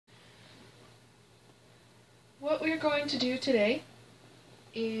what we're going to do today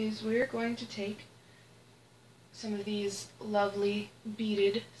is we're going to take some of these lovely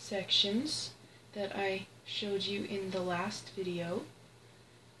beaded sections that I showed you in the last video,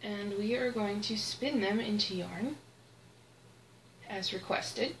 and we are going to spin them into yarn as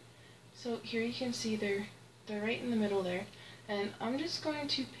requested. So here you can see they're right in the middle there, and I'm just going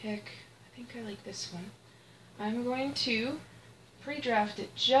to pick, I think I like this one. I'm going to pre-draft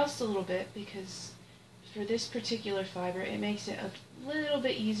it just a little bit because for this particular fiber it makes it a little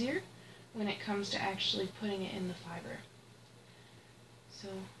bit easier when it comes to actually putting it in the fiber. So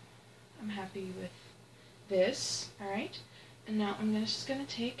I'm happy with this. Alright, and now I'm just going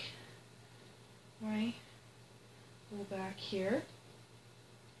to take my pull back here,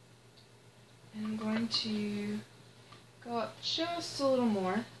 and I'm going to go up just a little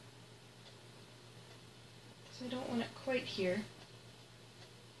more, because I don't want it quite here.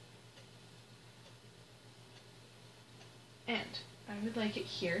 And I would like it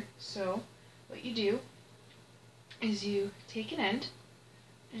here, so what you do is you take an end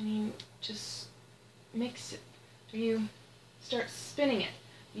and you just mix it, or you start spinning it.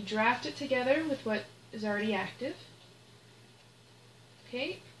 You draft it together with what is already active.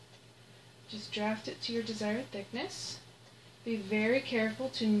 Okay, just draft it to your desired thickness. Be very careful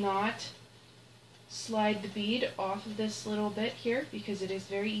to not slide the bead off of this little bit here because it is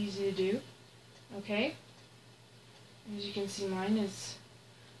very easy to do. Okay, as you can see, mine is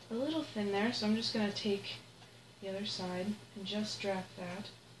a little thin there, so I'm just going to take the other side and just draft that.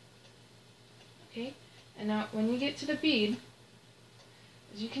 Okay, and now when you get to the bead,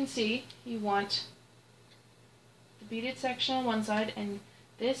 as you can see, you want the beaded section on one side, and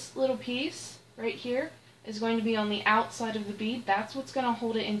this little piece right here is going to be on the outside of the bead. That's what's going to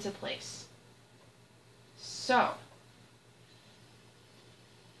hold it into place. So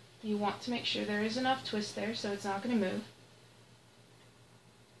you want to make sure there is enough twist there so it's not going to move.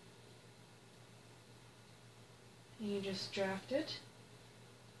 And you just draft it.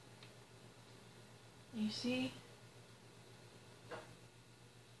 You see,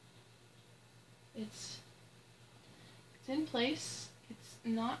 it's in place. It's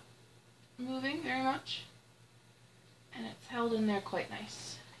not moving very much, and it's held in there quite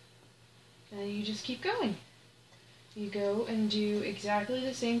nice. And then you just keep going. You go and do exactly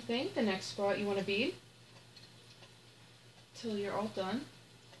the same thing the next spot you want to bead till you're all done.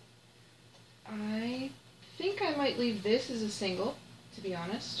 I think I might leave this as a single, to be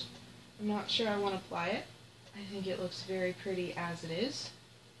honest. I'm not sure I want to apply it. I think it looks very pretty as it is.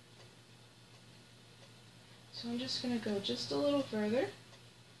 So I'm just going to go just a little further,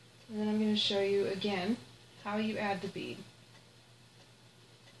 and then I'm going to show you again how you add the bead.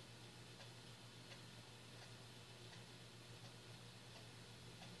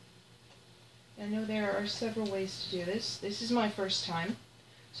 I know there are several ways to do this. This is my first time,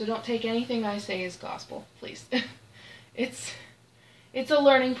 so don't take anything I say as gospel, please. It's a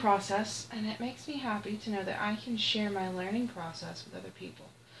learning process, and it makes me happy to know that I can share my learning process with other people.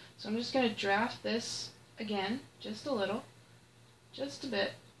 So I'm just going to draft this again, just a little, just a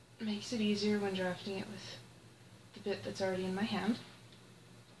bit. It makes it easier when drafting it with the bit that's already in my hand.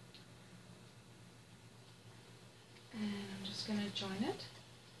 And I'm just going to join it.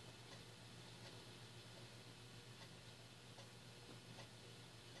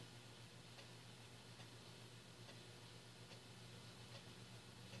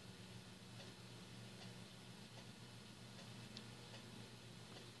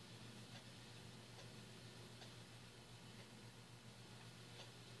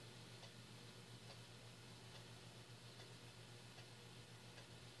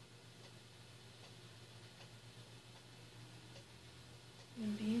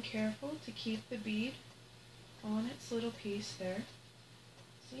 And being careful to keep the bead on its little piece there.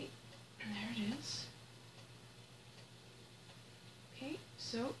 See, there it is. Okay,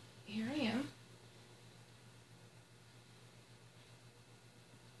 so here I am.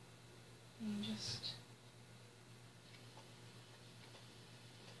 And just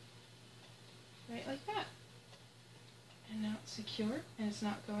right like that. And now it's secure and it's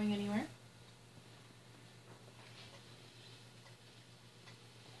not going anywhere.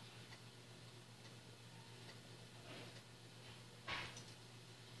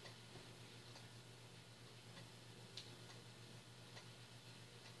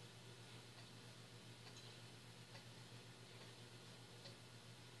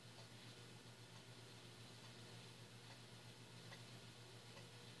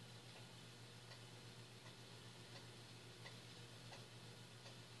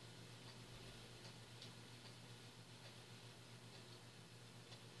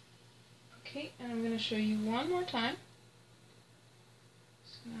 Okay, and I'm going to show you one more time.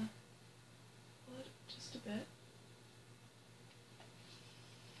 Just going to pull it just a bit.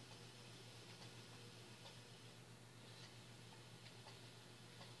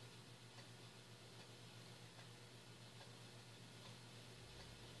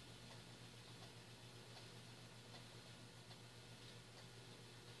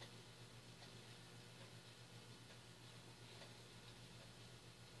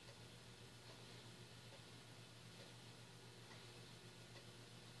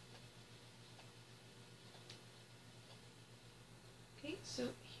 Okay, so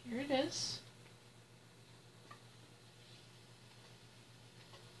here it is.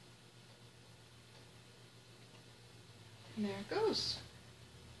 And there it goes.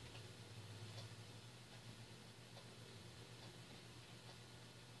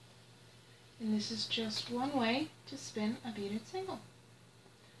 And this is just one way to spin a beaded single.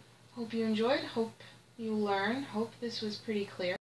 Hope you enjoyed, hope you learned, hope this was pretty clear.